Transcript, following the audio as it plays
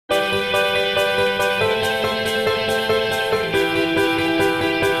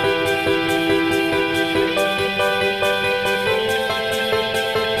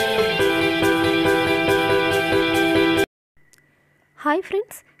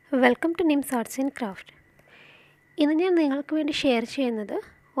Welcome to nymphs arts and craft. ഇന്ന് ഞാൻ നിങ്ങൾക്ക് വേണ്ടി ഷെയർ ചെയ്യുന്നത്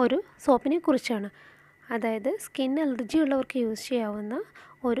ഒരു സോപ്പിനെ കുറിച്ചാണ്. അതായത് സ്കിൻ അലർജി ഉള്ളവർക്ക് യൂസ് ചെയ്യാവുന്ന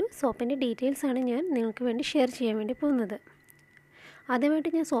ഒരു സോപ്പിൻ്റെ ഡീറ്റെയിൽസാണ് ഞാൻ നിങ്ങൾക്ക് വേണ്ടി ഷെയർ ചെയ്യാൻ വേണ്ടി പോകുന്നത്.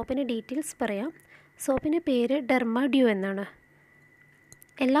 ആദ്യമായിട്ട് ഞാൻ സോപ്പിൻ്റെ ഡീറ്റെയിൽസ് പറയാം. സോപ്പിൻ്റെ പേര് ഡെർമാഡ്യൂ എന്നാണ്.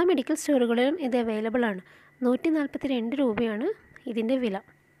 എല്ലാ മെഡിക്കൽ സ്റ്റോറുകളിലും ഇത് അവൈലബിൾ ആണ്. 142 രൂപയാണ് ഇതിൻ്റെ വില.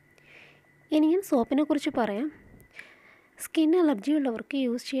 ഇനി ഞാൻ സോപ്പിനെ കുറിച്ച് പറയാം. സ്കിൻ അലർജി ഉള്ളവർക്ക്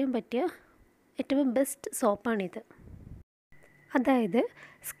യൂസ് ചെയ്യാൻ പറ്റിയ ഏറ്റവും ബെസ്റ്റ് സോപ്പാണിത്. അതായത്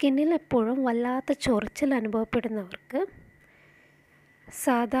സ്കിന്നിൽ എപ്പോഴും വല്ലാത്ത ചൊറിച്ചിൽ അനുഭവപ്പെടുന്നവർക്ക്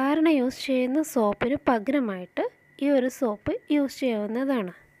സാധാരണ യൂസ് ചെയ്യുന്ന സോപ്പിന് പകരമായിട്ട് ഈ ഒരു സോപ്പ് യൂസ്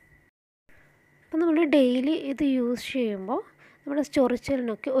ചെയ്യാവുന്നതാണ്. അപ്പോൾ നമ്മൾ ഡെയിലി ഇത് യൂസ് ചെയ്യുമ്പോൾ നമ്മുടെ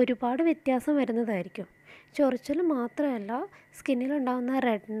ചൊറിച്ചിലിനൊക്കെ ഒരുപാട് വ്യത്യാസം വരുന്നതായിരിക്കും. ചൊറിച്ചിൽ മാത്രമല്ല, സ്കിന്നിലുണ്ടാകുന്ന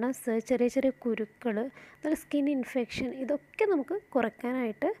റെഡ്നെസ്, ചെറിയ ചെറിയ കുരുക്കൾ, അതുപോലെ സ്കിൻ ഇൻഫെക്ഷൻ, ഇതൊക്കെ നമുക്ക്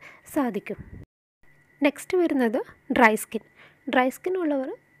കുറയ്ക്കാനായിട്ട് സാധിക്കും. നെക്സ്റ്റ് വരുന്നത് ഡ്രൈ സ്കിൻ. ഡ്രൈ സ്കിൻ ഉള്ളവർ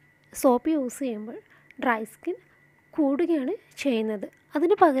സോപ്പ് യൂസ് ചെയ്യുമ്പോൾ ഡ്രൈ സ്കിൻ കൂടുകയാണ് ചെയ്യുന്നത്.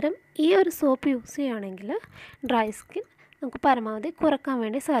 അതിന് പകരം ഈ ഒരു സോപ്പ് യൂസ് ചെയ്യുകയാണെങ്കിൽ ഡ്രൈ സ്കിൻ നമുക്ക് പരമാവധി കുറയ്ക്കാൻ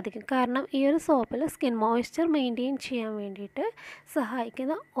വേണ്ടി സാധിക്കും. കാരണം ഈ ഒരു സോപ്പിൽ സ്കിൻ മോയ്സ്ചർ മെയിൻറ്റെയിൻ ചെയ്യാൻ വേണ്ടിയിട്ട്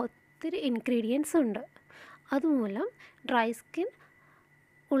സഹായിക്കുന്ന ഒത്തിരി ഇൻഗ്രീഡിയൻസ് ഉണ്ട്. അതുമൂലം ഡ്രൈ സ്കിൻ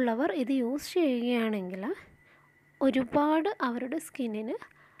ഉള്ളവർ ഇത് യൂസ് ചെയ്യുകയാണെങ്കിൽ ഒരുപാട് അവരുടെ സ്കിന്നിന്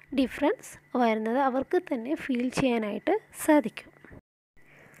ഡിഫറൻസ് വരുന്നത് അവർക്ക് തന്നെ ഫീൽ ചെയ്യാനായിട്ട് സാധിക്കും.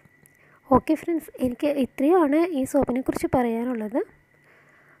 ഓക്കെ ഫ്രണ്ട്സ്, എനിക്ക് ഇത്രയുമാണ് ഈ സോപ്പിനെ കുറിച്ച് പറയാനുള്ളത്.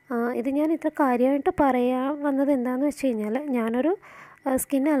 ഇത് ഞാൻ ഇത്ര കാര്യമായിട്ട് പറയാൻ വന്നത് എന്താണെന്ന് വെച്ച് കഴിഞ്ഞാൽ, ഞാനൊരു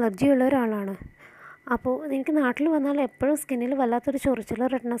സ്കിൻ അലർജി ഉള്ള ഒരാളാണ്. അപ്പോൾ എനിക്ക് നാട്ടിൽ വന്നാൽ എപ്പോഴും സ്കിന്നിൽ വല്ലാത്തൊരു ചൊറിച്ചിൽ,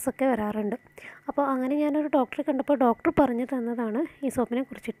 റെഡ്നെസ്സൊക്കെ വരാറുണ്ട്. അപ്പോൾ അങ്ങനെ ഞാനൊരു ഡോക്ടറെ കണ്ടപ്പോൾ ഡോക്ടർ പറഞ്ഞു തന്നതാണ് ഈ സോപ്പിനെ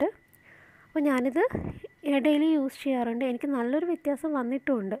കുറിച്ചിട്ട്. അപ്പോൾ ഞാനിത് ഡെയിലി യൂസ് ചെയ്യാറുണ്ട്. എനിക്ക് നല്ലൊരു വ്യത്യാസം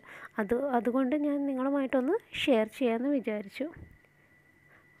വന്നിട്ടുമുണ്ട്. അതുകൊണ്ട് ഞാൻ നിങ്ങളുമായിട്ടൊന്ന് ഷെയർ ചെയ്യാമെന്ന് വിചാരിച്ചു.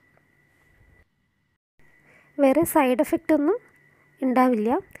 വേറെ സൈഡ് എഫക്റ്റ് ഒന്നും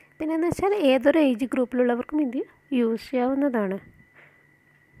ഉണ്ടാവില്ല. പിന്നെയെന്ന് വെച്ചാൽ ഏതൊരു ഏജ് ഗ്രൂപ്പിലുള്ളവർക്കും ഇത് യൂസ് ചെയ്യാവുന്നതാണ്.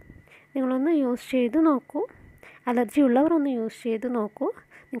 നിങ്ങളൊന്ന് യൂസ് ചെയ്ത് നോക്കൂ. അലർജി ഉള്ളവർ ഒന്ന് യൂസ് ചെയ്ത് നോക്കൂ.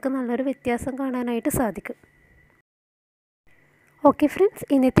 നിങ്ങൾക്ക് നല്ലൊരു വ്യത്യാസം കാണാനായിട്ട് സാധിക്കും. ഓക്കെ ഫ്രണ്ട്സ്,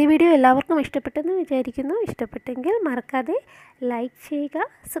 ഇന്നത്തെ വീഡിയോ എല്ലാവർക്കും ഇഷ്ടപ്പെട്ടെന്ന് വിചാരിക്കുന്നു. ഇഷ്ടപ്പെട്ടെങ്കിൽ മറക്കാതെ ലൈക്ക് ചെയ്യുക,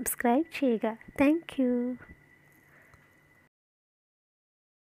 സബ്സ്ക്രൈബ് ചെയ്യുക. Thank you.